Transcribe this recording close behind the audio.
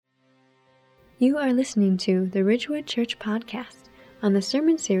You are listening to the Ridgewood Church Podcast on the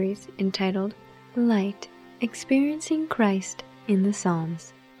sermon series entitled Light, Experiencing Christ in the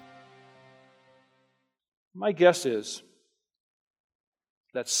Psalms. My guess is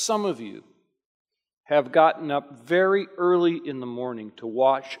that some of you have gotten up very early in the morning to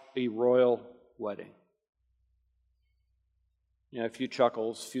watch a royal wedding. A few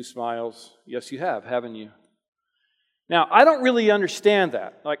chuckles, a few smiles. Yes, you have, haven't you? Now, I don't really understand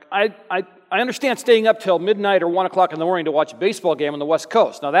that. I understand staying up till midnight or 1 o'clock in the morning to watch a baseball game on the West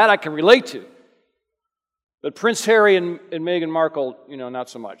Coast. Now, that I can relate to. But Prince Harry and Meghan Markle, not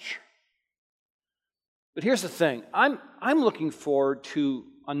so much. But here's the thing. I'm looking forward to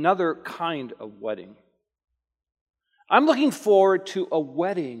another kind of wedding. I'm looking forward to a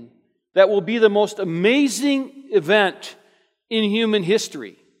wedding that will be the most amazing event in human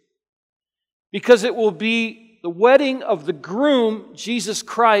history. Because it will be the wedding of the groom, Jesus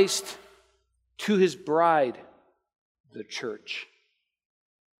Christ, to his bride, the church.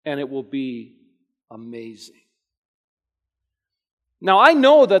 And it will be amazing. Now, I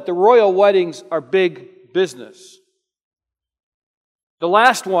know that the royal weddings are big business. The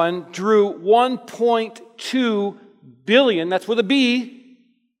last one drew 1.2 billion, that's with a B,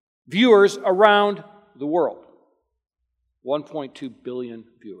 viewers around the world. 1.2 billion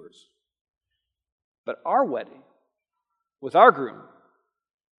viewers. But our wedding, with our groom,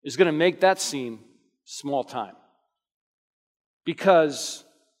 is going to make that seem small time. Because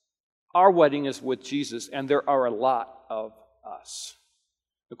our wedding is with Jesus, and there are a lot of us.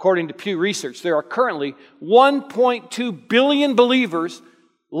 According to Pew Research, there are currently 1.2 billion believers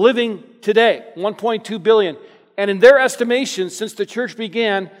living today. 1.2 billion. And in their estimation, since the church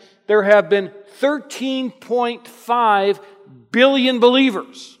began, there have been 13.5 billion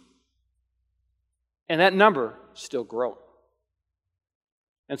believers. And that number is still growing.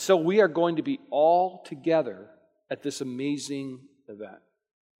 And so we are going to be all together at this amazing event.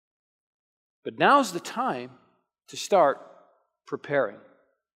 But now's the time to start preparing.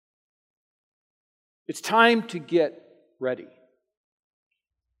 It's time to get ready.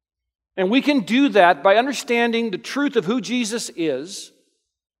 And we can do that by understanding the truth of who Jesus is,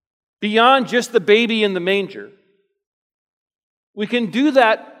 beyond just the baby in the manger. We can do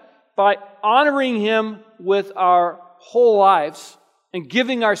that by honoring Him with our whole lives and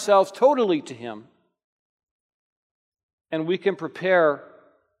giving ourselves totally to Him. And we can prepare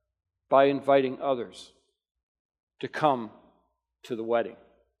by inviting others to come to the wedding.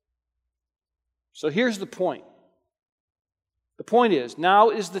 So here's the point. The point is, now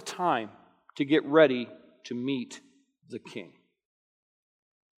is the time to get ready to meet the King.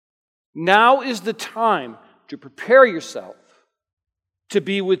 Now is the time to prepare yourself to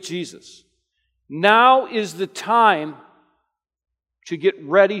be with Jesus. Now is the time to get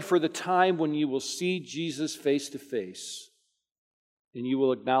ready for the time when you will see Jesus face to face and you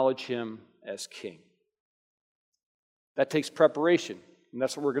will acknowledge Him as King. That takes preparation, and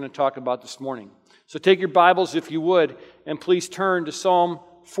that's what we're going to talk about this morning. So take your Bibles, if you would, and please turn to Psalm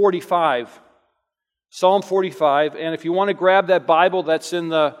 45. Psalm 45, and if you want to grab that Bible that's in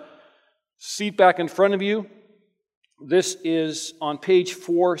the seat back in front of you, this is on page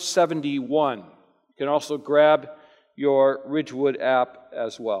 471. You can also grab your Ridgewood app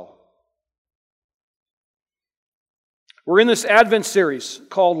as well. We're in this Advent series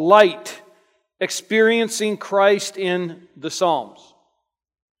called Light, Experiencing Christ in the Psalms.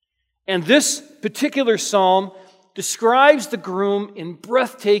 And this particular psalm describes the groom in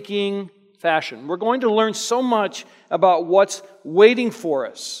breathtaking fashion. We're going to learn so much about what's waiting for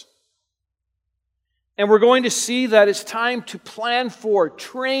us. And we're going to see that it's time to plan for,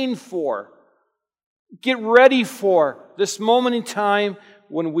 train for, get ready for this moment in time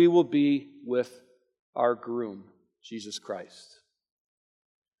when we will be with our groom, Jesus Christ.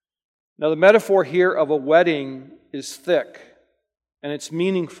 Now, the metaphor here of a wedding is thick and it's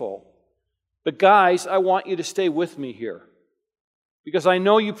meaningful. But guys, I want you to stay with me here. Because I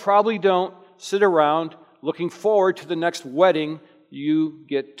know you probably don't sit around looking forward to the next wedding you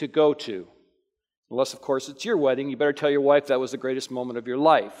get to go to. Unless, of course, it's your wedding. You better tell your wife that was the greatest moment of your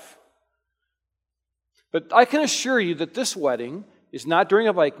life. But I can assure you that this wedding is not during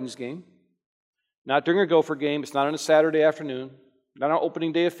a Vikings game, not during a Gopher game. It's not on a Saturday afternoon, not on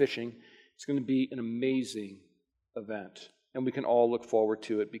opening day of fishing. It's going to be an amazing event. And we can all look forward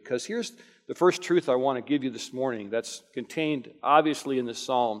to it. Because here's the first truth I want to give you this morning that's contained, obviously, in this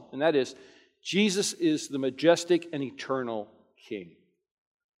psalm. And that is, Jesus is the majestic and eternal King.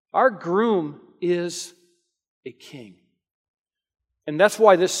 Our groom is a king. And that's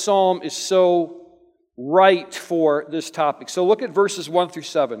why this psalm is so right for this topic. So look at verses 1 through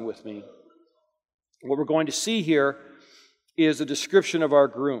 7 with me. What we're going to see here is a description of our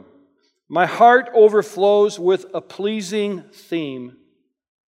groom. My heart overflows with a pleasing theme.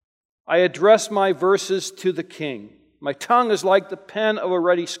 I address my verses to the King. My tongue is like the pen of a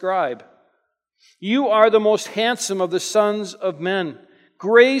ready scribe. You are the most handsome of the sons of men.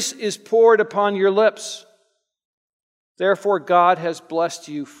 Grace is poured upon your lips. Therefore God has blessed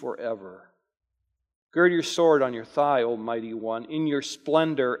you forever. Gird your sword on your thigh, O mighty one, in your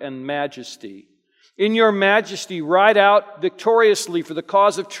splendor and majesty. In your majesty ride out victoriously for the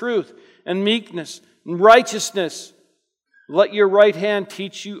cause of truth and meekness and righteousness. Let your right hand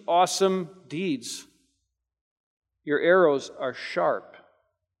teach you awesome deeds. Your arrows are sharp.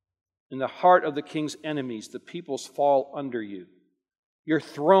 In the heart of the king's enemies, the peoples fall under you. Your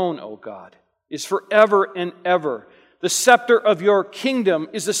throne, O God, is forever and ever. The scepter of your kingdom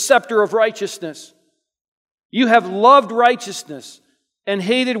is the scepter of righteousness. You have loved righteousness and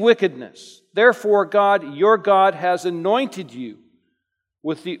hated wickedness. Therefore, God, your God, has anointed you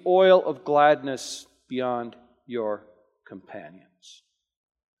with the oil of gladness beyond your companions.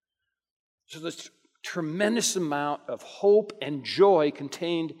 So there's a tremendous amount of hope and joy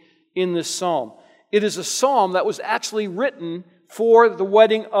contained in this psalm. It is a psalm that was actually written for the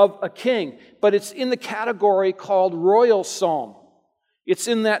wedding of a king, but it's in the category called royal psalm. It's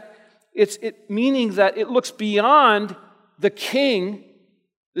in that, meaning that it looks beyond the king,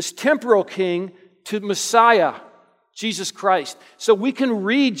 this temporal king, to Messiah, Jesus Christ. So we can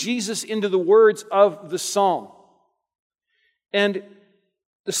read Jesus into the words of the psalm. And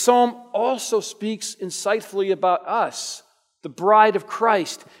the psalm also speaks insightfully about us, the bride of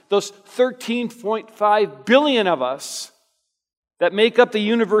Christ, those 13.5 billion of us that make up the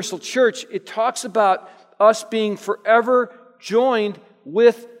universal church. It talks about us being forever joined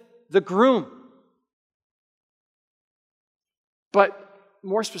with the groom. But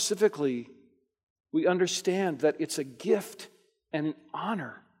more specifically, we understand that it's a gift and an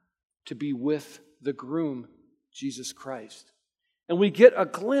honor to be with the groom, Jesus Christ. And we get a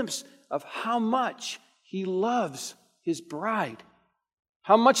glimpse of how much he loves his bride,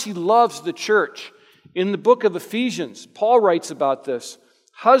 how much he loves the church. In the book of Ephesians, Paul writes about this.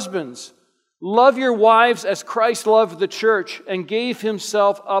 Husbands, love your wives as Christ loved the church and gave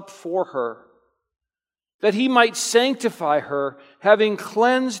himself up for her, that he might sanctify her, having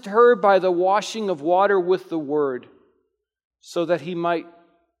cleansed her by the washing of water with the word, so that he might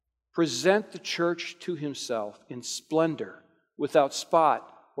present the church to himself in splendor, without spot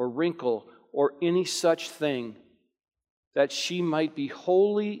or wrinkle or any such thing, that she might be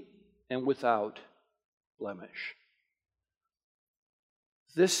holy and without blemish.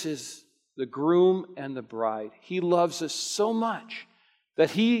 This is the groom and the bride. He loves us so much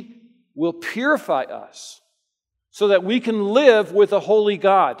that he will purify us so that we can live with a holy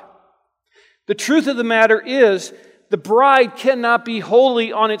God. The truth of the matter is, the bride cannot be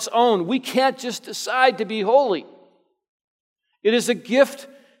holy on its own. We can't just decide to be holy. It is a gift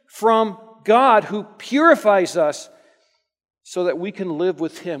from God who purifies us so that we can live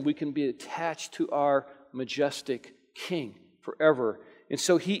with him. We can be attached to our majestic King forever. And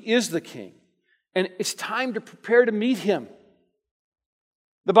so he is the King. And it's time to prepare to meet him.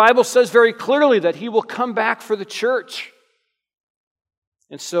 The Bible says very clearly that he will come back for the church.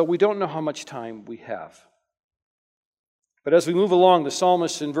 And so we don't know how much time we have. But as we move along, the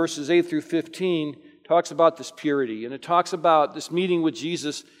psalmist in verses 8 through 15 talks about this purity, and it talks about this meeting with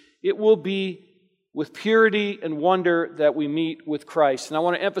Jesus. It will be with purity and wonder that we meet with Christ. And I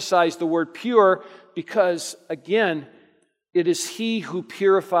want to emphasize the word pure because, again, it is he who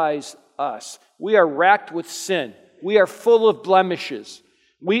purifies us. We are racked with sin. We are full of blemishes.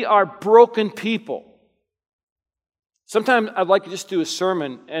 We are broken people. Sometimes I'd like to just do a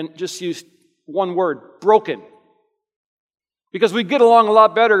sermon and just use one word, broken. Because we'd get along a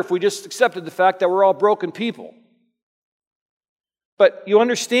lot better if we just accepted the fact that we're all broken people. But you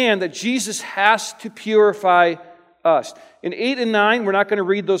understand that Jesus has to purify us. In 8 and 9, we're not going to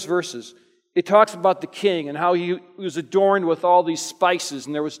read those verses. It talks about the king and how he was adorned with all these spices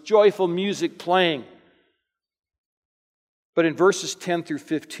and there was joyful music playing. But in verses 10 through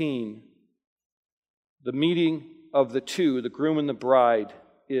 15, the meeting of the two, the groom and the bride,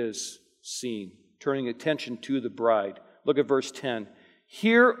 is seen, turning attention to the bride. Look at verse 10.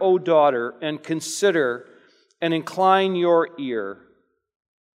 Hear, O daughter, and consider, and incline your ear.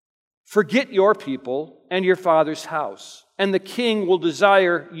 Forget your people and your father's house, and the king will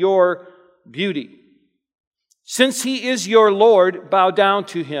desire your beauty. Since he is your Lord, bow down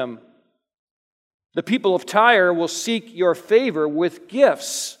to him. The people of Tyre will seek your favor with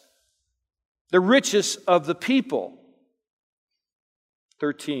gifts, the richest of the people.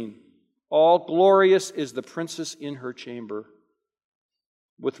 13. All glorious is the princess in her chamber,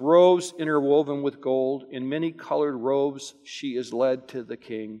 with robes interwoven with gold. In many colored robes she is led to the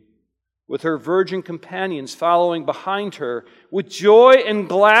king, with her virgin companions following behind her. With joy and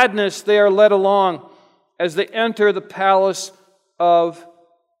gladness they are led along as they enter the palace of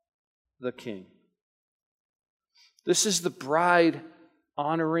the king. This is the bride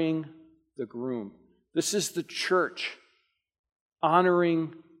honoring the groom. This is the church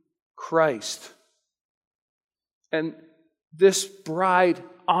honoring Christ. And this bride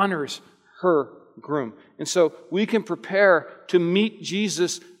honors her groom. And so we can prepare to meet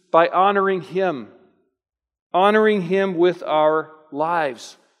Jesus by honoring Him with our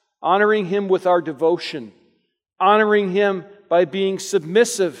lives, honoring Him with our devotion, honoring Him by being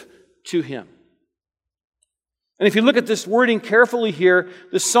submissive to Him. And if you look at this wording carefully here,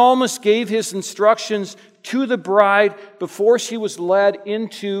 the psalmist gave his instructions to the bride before she was led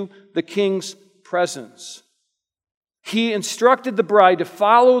into the king's presence. He instructed the bride to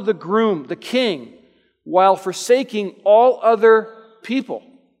follow the groom, the king, while forsaking all other people.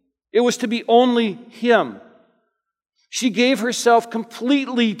 It was to be only him. She gave herself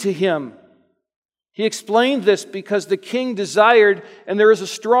completely to him. He explained this because the king desired, and there is a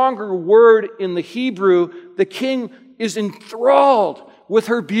stronger word in the Hebrew, the king is enthralled with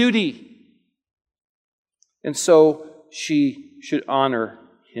her beauty. And so she should honor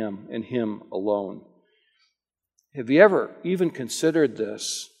him and him alone. Have you ever even considered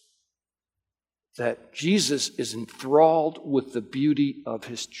this? That Jesus is enthralled with the beauty of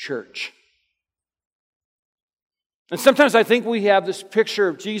His church. And sometimes I think we have this picture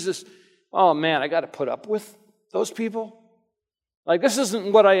of Jesus, oh man, I got to put up with those people. Like, this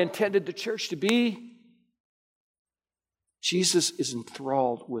isn't what I intended the church to be. Jesus is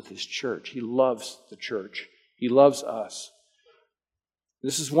enthralled with His church. He loves the church. He loves us.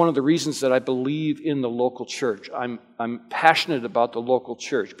 This is one of the reasons that I believe in the local church. I'm passionate about the local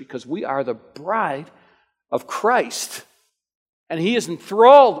church because we are the bride of Christ. And He is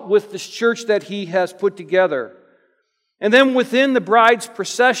enthralled with this church that He has put together. And then within the bride's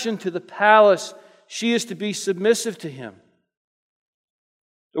procession to the palace, she is to be submissive to Him.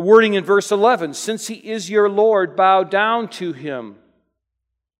 The wording in verse 11, since He is your Lord, bow down to Him.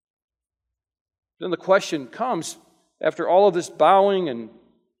 Then the question comes, after all of this bowing and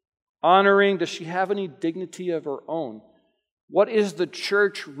honoring, does she have any dignity of her own? What is the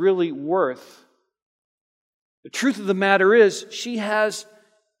church really worth? The truth of the matter is, she has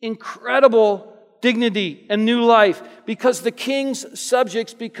incredible dignity and new life because the king's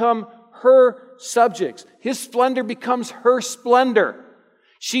subjects become her subjects. His splendor becomes her splendor.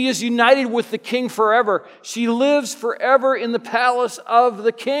 She is united with the king forever. She lives forever in the palace of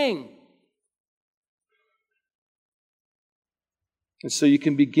the king. And so you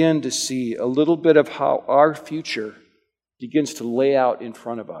can begin to see a little bit of how our future begins to lay out in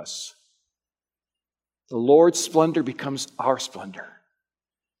front of us. The Lord's splendor becomes our splendor.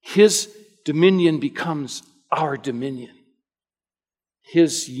 His dominion becomes our dominion.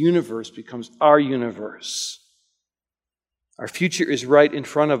 His universe becomes our universe. Our future is right in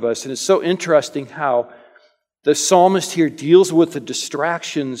front of us. And it's so interesting how the psalmist here deals with the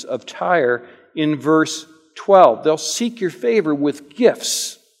distractions of Tyre in verse 12. They'll seek your favor with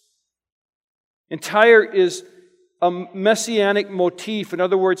gifts. And Tyre is a messianic motif. In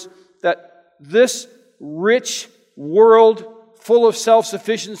other words, that this rich world full of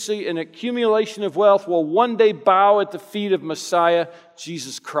self-sufficiency and accumulation of wealth will one day bow at the feet of Messiah,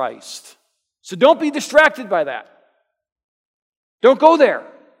 Jesus Christ. So don't be distracted by that. Don't go there.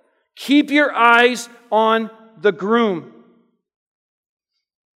 Keep your eyes on the groom.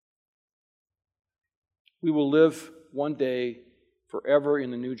 We will live one day forever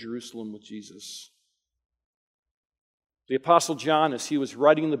in the New Jerusalem with Jesus. The Apostle John, as he was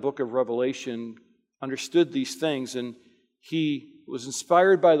writing the book of Revelation, understood these things, and he was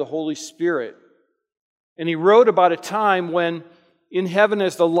inspired by the Holy Spirit. And he wrote about a time when in heaven,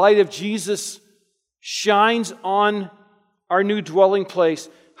 as the light of Jesus shines on our new dwelling place,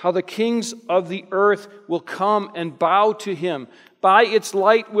 how the kings of the earth will come and bow to Him. By its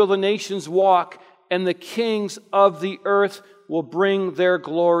light will the nations walk, and the kings of the earth will bring their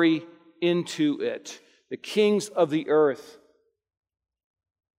glory into it. The kings of the earth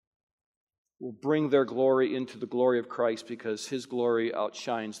will bring their glory into the glory of Christ because His glory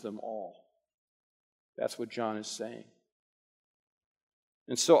outshines them all. That's what John is saying.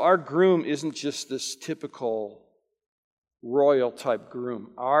 And so our groom isn't just this typical royal type groom.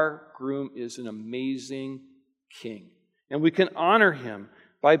 Our groom is an amazing king. And we can honor Him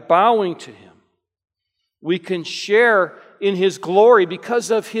by bowing to Him. We can share in His glory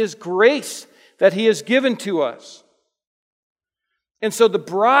because of His grace that He has given to us. And so the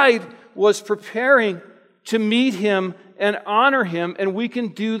bride was preparing to meet Him and honor Him, and we can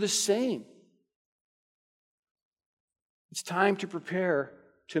do the same. It's time to prepare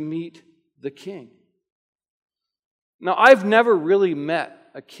to meet the King. Now, I've never really met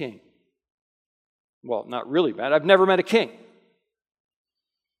a king. Well, not really met. I've never met a king.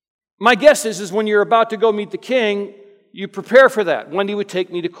 My guess is when you're about to go meet the king, you prepare for that. Wendy would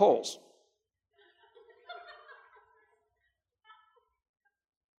take me to Kohl's.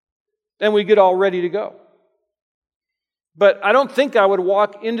 Then we get all ready to go. But I don't think I would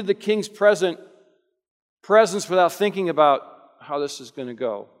walk into the king's presence without thinking about how this is going to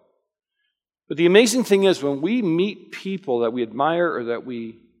go. But the amazing thing is when we meet people that we admire or that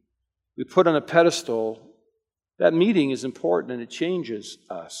we put on a pedestal, that meeting is important and it changes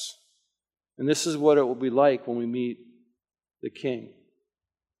us. And this is what it will be like when we meet the King.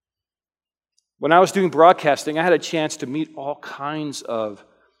 When I was doing broadcasting, I had a chance to meet all kinds of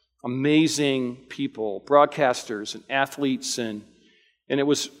amazing people, broadcasters and athletes, and it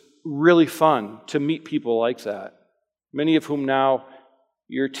was really fun to meet people like that. Many of whom now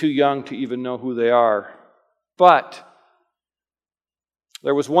you're too young to even know who they are. But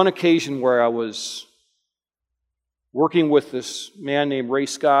there was one occasion where I was working with this man named Ray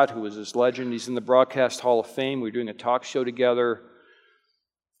Scott, who was this legend. He's in the Broadcast Hall of Fame. We were doing a talk show together,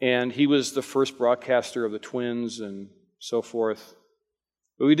 and he was the first broadcaster of the Twins and so forth.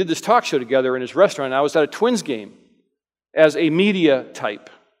 But we did this talk show together in his restaurant. I was at a Twins game as a media type.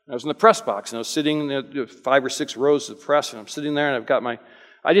 I was in the press box, and I was sitting in the 5 or 6 rows of press, and I'm sitting there, and I've got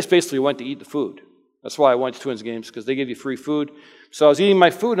I just basically went to eat the food. That's why I went to Twins games, because they give you free food. So I was eating my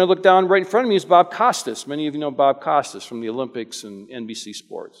food, and I looked down. Right in front of me is Bob Costas. Many of you know Bob Costas from the Olympics and NBC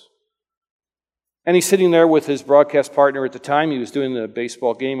Sports. And he's sitting there with his broadcast partner at the time. He was doing the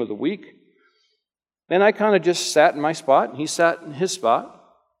baseball game of the week. And I kind of just sat in my spot, and he sat in his spot.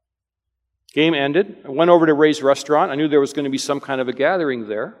 Game ended. I went over to Ray's restaurant. I knew there was going to be some kind of a gathering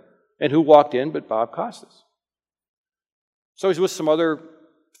there. And who walked in but Bob Costas? So he's with some other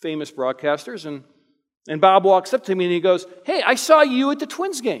famous broadcasters, and Bob walks up to me and he goes, "Hey, I saw you at the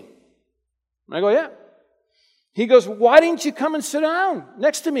Twins game." And I go, "Yeah." He goes, "Why didn't you come and sit down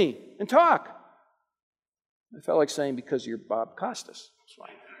next to me and talk?" I felt like saying, "Because you're Bob Costas." That's why.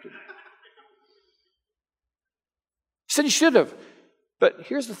 He said, "You should have." But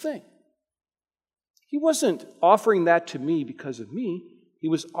here's the thing. He wasn't offering that to me because of me. He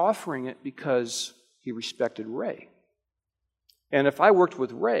was offering it because he respected Ray. And if I worked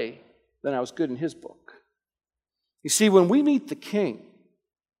with Ray, then I was good in his book. You see, when we meet the King,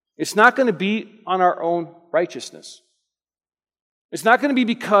 it's not going to be on our own righteousness. It's not going to be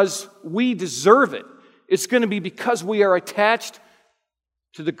because we deserve it. It's going to be because we are attached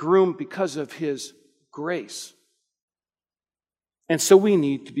to the groom because of his grace. And so we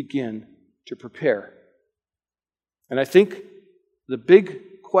need to begin to prepare. And I think the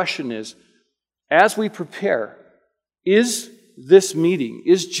big question is, as we prepare, is this meeting,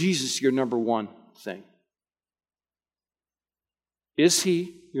 is Jesus your number one thing? Is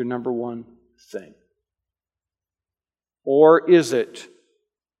He your number one thing? Or is it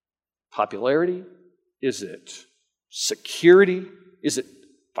popularity? Is it security? Is it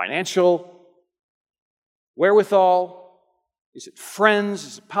financial wherewithal? Is it friends?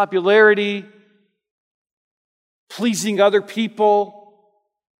 Is it popularity? Pleasing other people?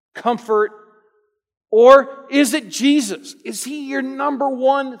 Comfort? Or is it Jesus? Is He your number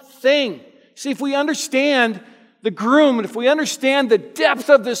one thing? See, if we understand the groom, and if we understand the depth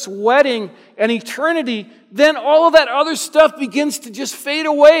of this wedding and eternity, then all of that other stuff begins to just fade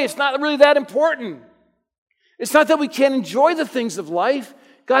away. It's not really that important. It's not that we can't enjoy the things of life.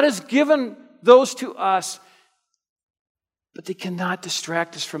 God has given those to us, but they cannot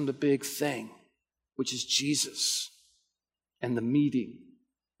distract us from the big thing, which is Jesus and the meeting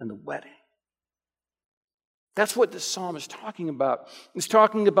and the wedding. That's what this psalm is talking about. It's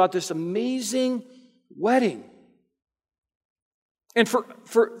talking about this amazing wedding. And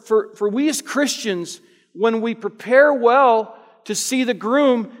for we as Christians, when we prepare well to see the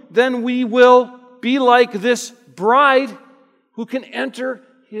groom, then we will be like this bride who can enter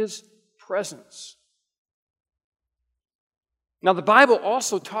his presence. Now, the Bible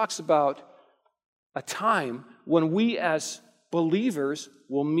also talks about a time when we as believers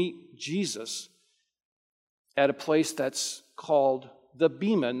will meet Jesus at a place that's called the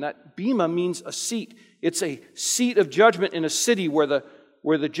Bema. And that Bema means a seat. It's a seat of judgment in a city where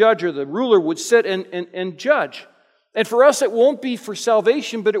the judge or the ruler would sit and judge. And for us, it won't be for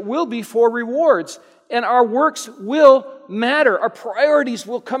salvation, but it will be for rewards. and our works will matter. Our priorities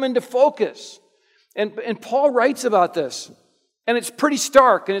will come into focus. And Paul writes about this, and it's pretty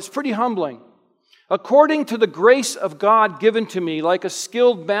stark and it's pretty humbling. According to the grace of God given to me, like a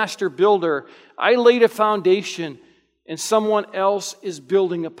skilled master builder, I laid a foundation, and someone else is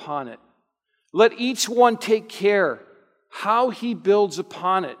building upon it. Let each one take care how he builds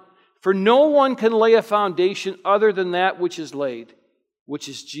upon it. For no one can lay a foundation other than that which is laid, which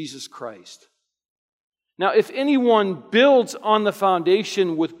is Jesus Christ. Now, if anyone builds on the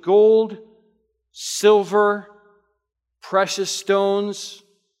foundation with gold, silver, precious stones,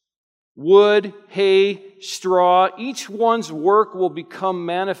 wood, hay, straw, each one's work will become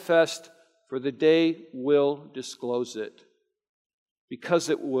manifest, for the day will disclose it, because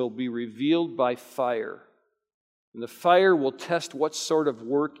it will be revealed by fire. And the fire will test what sort of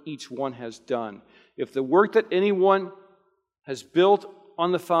work each one has done. If the work that anyone has built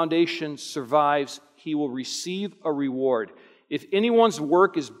on the foundation survives, he will receive a reward. If anyone's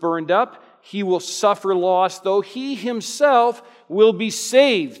work is burned up, he will suffer loss, though he himself will be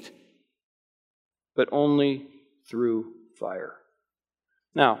saved, but only through fire.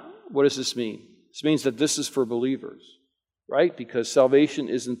 Now, what does this mean? This means that this is for believers, right? Because salvation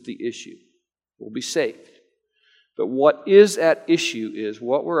isn't the issue. We'll be saved. But what is at issue is,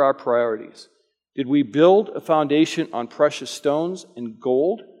 what were our priorities? Did we build a foundation on precious stones and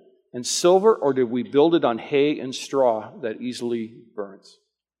gold and silver, or did we build it on hay and straw that easily burns?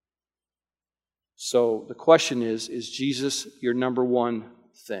 So the question is Jesus your number one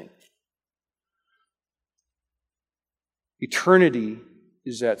thing? Eternity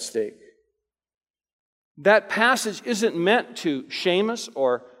is at stake. That passage isn't meant to shame us,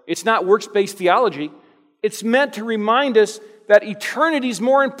 or it's not works-based theology. It's meant to remind us that eternity is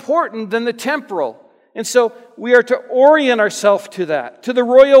more important than the temporal. And so we are to orient ourselves to that, to the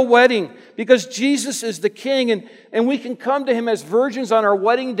royal wedding, because Jesus is the King, and we can come to Him as virgins on our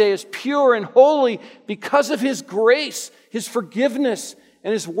wedding day, as pure and holy because of His grace, His forgiveness,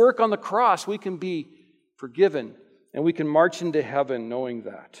 and His work on the cross. We can be forgiven, and we can march into heaven knowing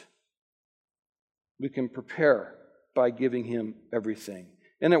that. We can prepare by giving Him everything.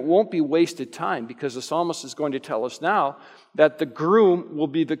 And it won't be wasted time, because the psalmist is going to tell us now that the groom will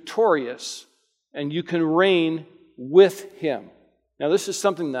be victorious and you can reign with him. Now, this is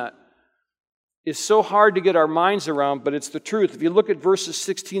something that is so hard to get our minds around, but it's the truth. If you look at verses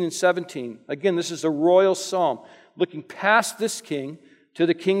 16 and 17, again, this is a royal psalm, looking past this king to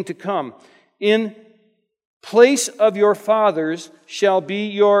the king to come. In place of your fathers shall be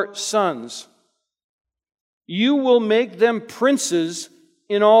your sons. You will make them princes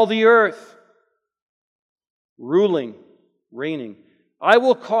in all the earth, ruling, reigning. I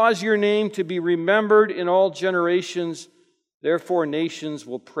will cause your name to be remembered in all generations. Therefore, nations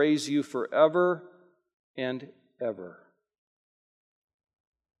will praise you forever and ever.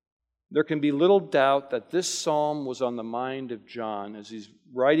 There can be little doubt that this psalm was on the mind of John as he's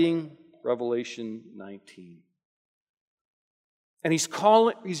writing Revelation 19. And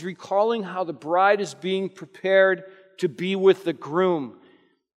he's recalling how the bride is being prepared to be with the groom.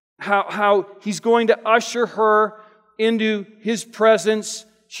 How he's going to usher her into his presence.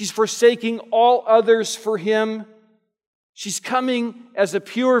 She's forsaking all others for him. She's coming as a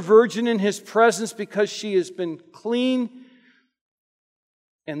pure virgin in his presence because she has been clean.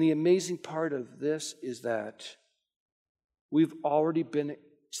 And the amazing part of this is that we've already been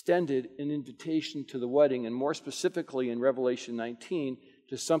extended an invitation to the wedding, and more specifically in Revelation 19,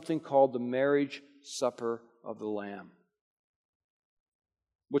 to something called the marriage supper of the Lamb,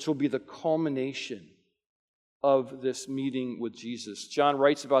 which will be the culmination of this meeting with Jesus. John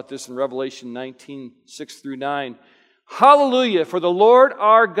writes about this in Revelation 19, 6 through 9. Hallelujah, for the Lord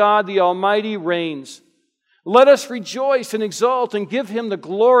our God, the Almighty, reigns. Let us rejoice and exult and give Him the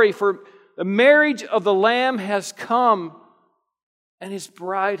glory, for the marriage of the Lamb has come, and His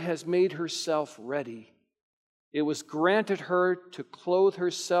bride has made herself ready. It was granted her to clothe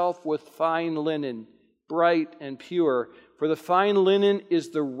herself with fine linen, bright and pure, for the fine linen is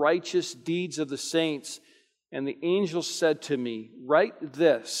the righteous deeds of the saints. And the angel said to me, write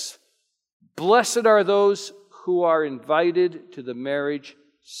this, blessed are those who are invited to the marriage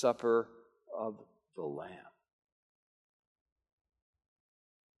supper of the Lamb.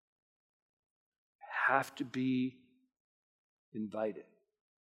 You have to be invited.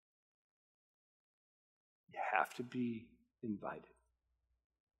 You have to be invited.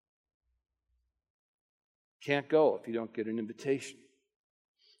 Can't go if you don't get an invitation.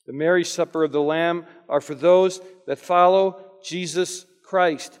 The marriage supper of the Lamb are for those that follow Jesus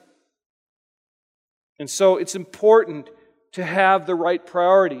Christ. And so it's important to have the right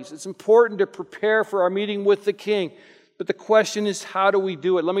priorities. It's important to prepare for our meeting with the King. But the question is, how do we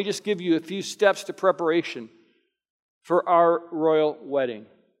do it? Let me just give you a few steps to preparation for our royal wedding.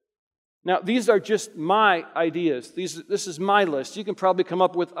 Now, these are just my ideas. This is my list. You can probably come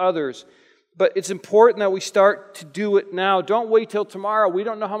up with others. But it's important that we start to do it now. Don't wait till tomorrow. We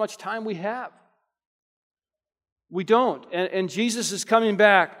don't know how much time we have. We don't. And Jesus is coming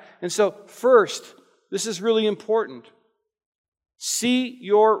back. And so, first, this is really important. See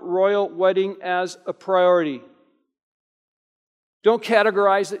your royal wedding as a priority. Don't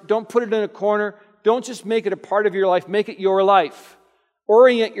categorize it. Don't put it in a corner. Don't just make it a part of your life. Make it your life.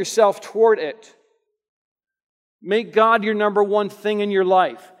 Orient yourself toward it. Make God your number one thing in your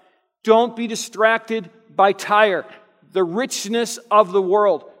life. Don't be distracted by Tyre, the richness of the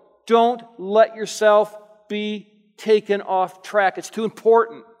world. Don't let yourself be taken off track. It's too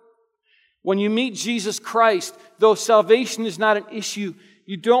important. When you meet Jesus Christ, though salvation is not an issue,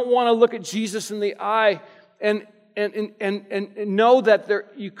 you don't want to look at Jesus in the eye and know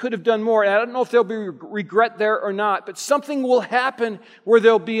that you could have done more. And I don't know if there'll be regret there or not, but something will happen where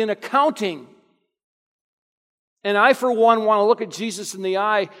there'll be an accounting. And I, for one, want to look at Jesus in the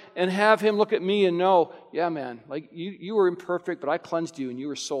eye and have Him look at me and know, yeah, man, like you were imperfect, but I cleansed you and you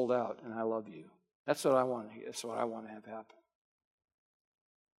were sold out and I love you. That's what I want to hear. That's what I want to have happen.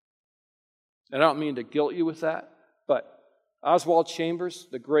 And I don't mean to guilt you with that, but Oswald Chambers,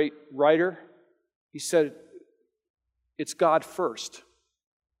 the great writer, he said, it's God first.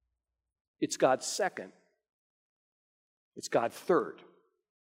 It's God second. It's God third.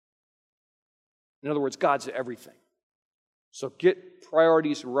 In other words, God's everything. So get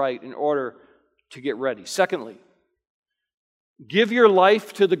priorities right in order to get ready. Secondly, give your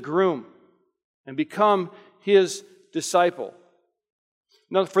life to the groom and become his disciple.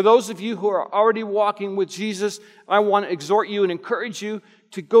 Now, for those of you who are already walking with Jesus, I want to exhort you and encourage you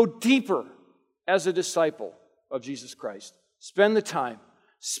to go deeper as a disciple of Jesus Christ. Spend the time.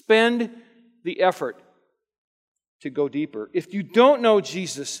 Spend the effort to go deeper. If you don't know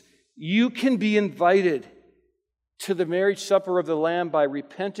Jesus, you can be invited to the marriage supper of the Lamb by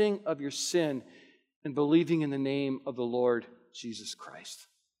repenting of your sin and believing in the name of the Lord Jesus Christ.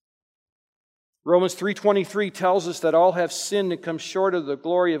 Romans 3:23 tells us that all have sinned and come short of the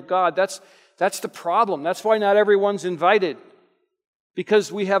glory of God. That's the problem. That's why not everyone's invited.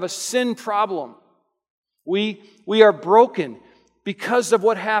 Because we have a sin problem. We are broken because of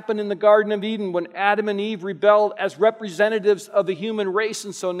what happened in the Garden of Eden when Adam and Eve rebelled as representatives of the human race.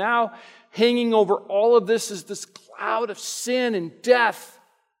 And so now, hanging over all of this is this cloud of sin and death.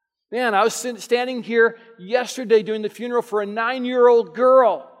 Man, I was standing here yesterday doing the funeral for a 9-year-old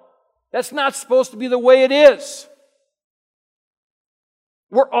girl. That's not supposed to be the way it is.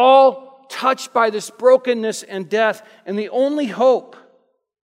 We're all touched by this brokenness and death, and the only hope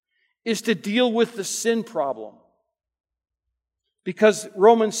is to deal with the sin problem. Because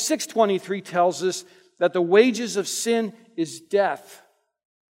Romans 6:23 tells us that the wages of sin is death.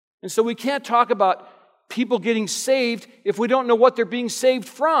 And so we can't talk about people getting saved if we don't know what they're being saved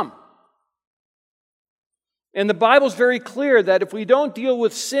from. And the Bible's very clear that if we don't deal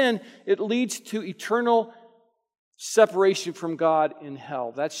with sin, it leads to eternal separation from God in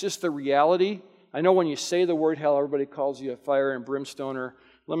hell. That's just the reality. I know when you say the word hell, everybody calls you a fire and brimstoner.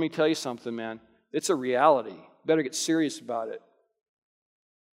 Let me tell you something, man. It's a reality. You better get serious about it.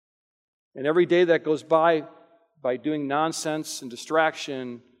 And every day that goes by doing nonsense and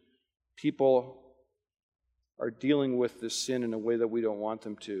distraction, people are dealing with this sin in a way that we don't want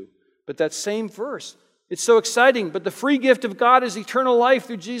them to. But that same verse, it's so exciting. But the free gift of God is eternal life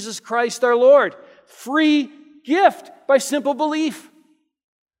through Jesus Christ our Lord. Free gift by simple belief.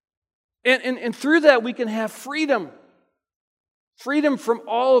 And through that we can have freedom. Freedom from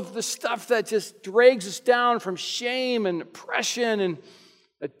all of the stuff that just drags us down, from shame and oppression and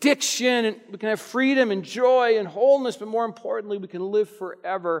addiction. And we can have freedom and joy and wholeness. But more importantly, we can live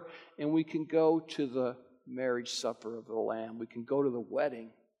forever. And we can go to the marriage supper of the Lamb. We can go to the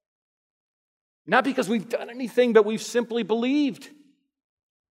wedding. Not because we've done anything, but we've simply believed.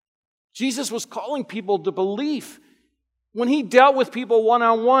 Jesus was calling people to belief. When he dealt with people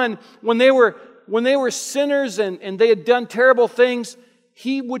one-on-one, when they were sinners and they had done terrible things,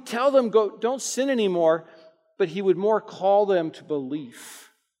 he would tell them, don't sin anymore, but he would more call them to belief.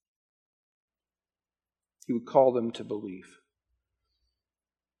 He would call them to belief.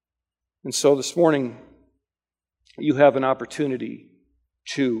 And so this morning, you have an opportunity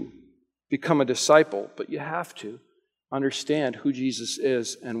to become a disciple, but you have to understand who Jesus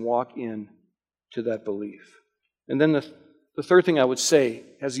is and walk in to that belief. And then the third thing I would say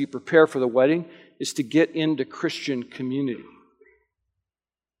as you prepare for the wedding is to get into Christian community.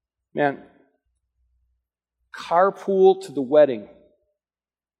 Man, carpool to the wedding.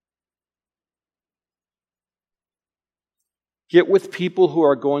 Get with people who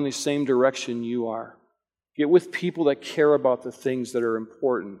are going the same direction you are. Get with people that care about the things that are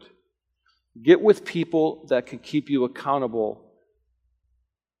important. Get with people that can keep you accountable.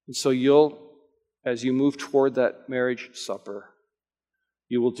 And so as you move toward that marriage supper,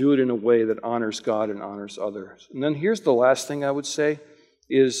 you will do it in a way that honors God and honors others. And then here's the last thing I would say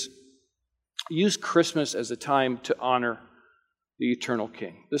is use Christmas as a time to honor the eternal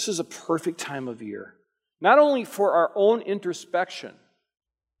King. This is a perfect time of year, not only for our own introspection.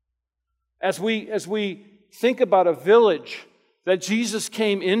 As we think about a village that Jesus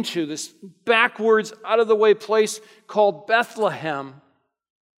came into, this backwards, out-of-the-way place called Bethlehem,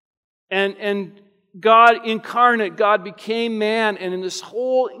 and God incarnate, God became man, and in this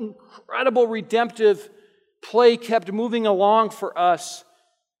whole incredible redemptive play kept moving along for us.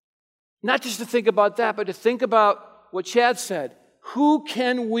 Not just to think about that, but to think about what Chad said. Who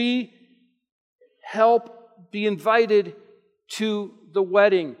can we help be invited to the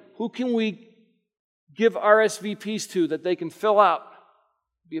wedding? Who can we give RSVPs to that they can fill out,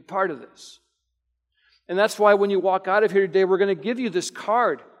 be a part of this? And that's why when you walk out of here today, we're going to give you this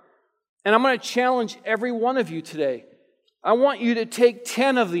card. And I'm going to challenge every one of you today. I want you to take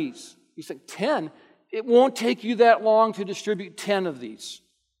 10 of these. You think, 10? It won't take you that long to distribute 10 of these.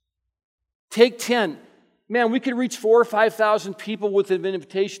 Take 10. Man, we could reach 4,000 or 5,000 people with an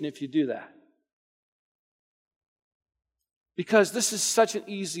invitation if you do that. Because this is such an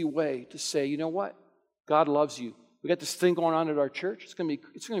easy way to say, you know what? God loves you. We got this thing going on at our church. It's going to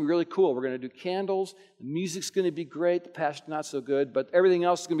be really cool. We're going to do candles. The music's going to be great. The pastor's not so good, but everything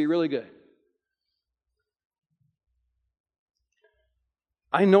else is going to be really good.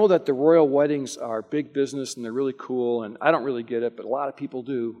 I know that the royal weddings are big business and they're really cool, and I don't really get it, but a lot of people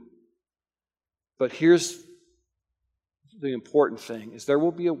do. But here's the important thing, is there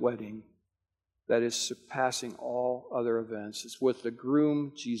will be a wedding that is surpassing all other events. It's with the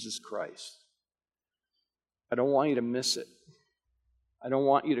groom, Jesus Christ. I don't want you to miss it. I don't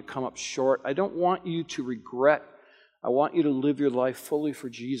want you to come up short. I don't want you to regret. I want you to live your life fully for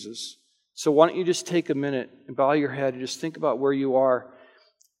Jesus. So why don't you just take a minute and bow your head and just think about where you are.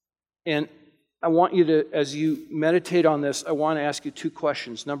 And I want you to, as you meditate on this, I want to ask you 2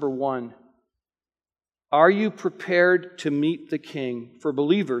 questions. Number 1, are you prepared to meet the King? For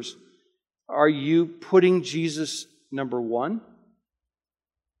believers, are you putting Jesus number 1?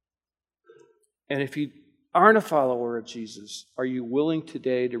 And if you aren't a follower of Jesus, are you willing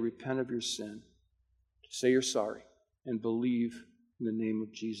today to repent of your sin, to say you're sorry, and believe in the name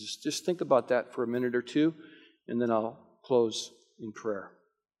of Jesus? Just think about that for a minute or 2, and then I'll close in prayer.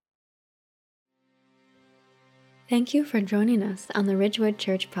 Thank you for joining us on the Ridgewood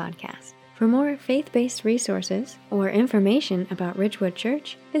Church Podcast. For more faith-based resources or information about Ridgewood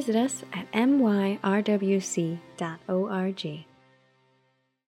Church, visit us at myrwc.org.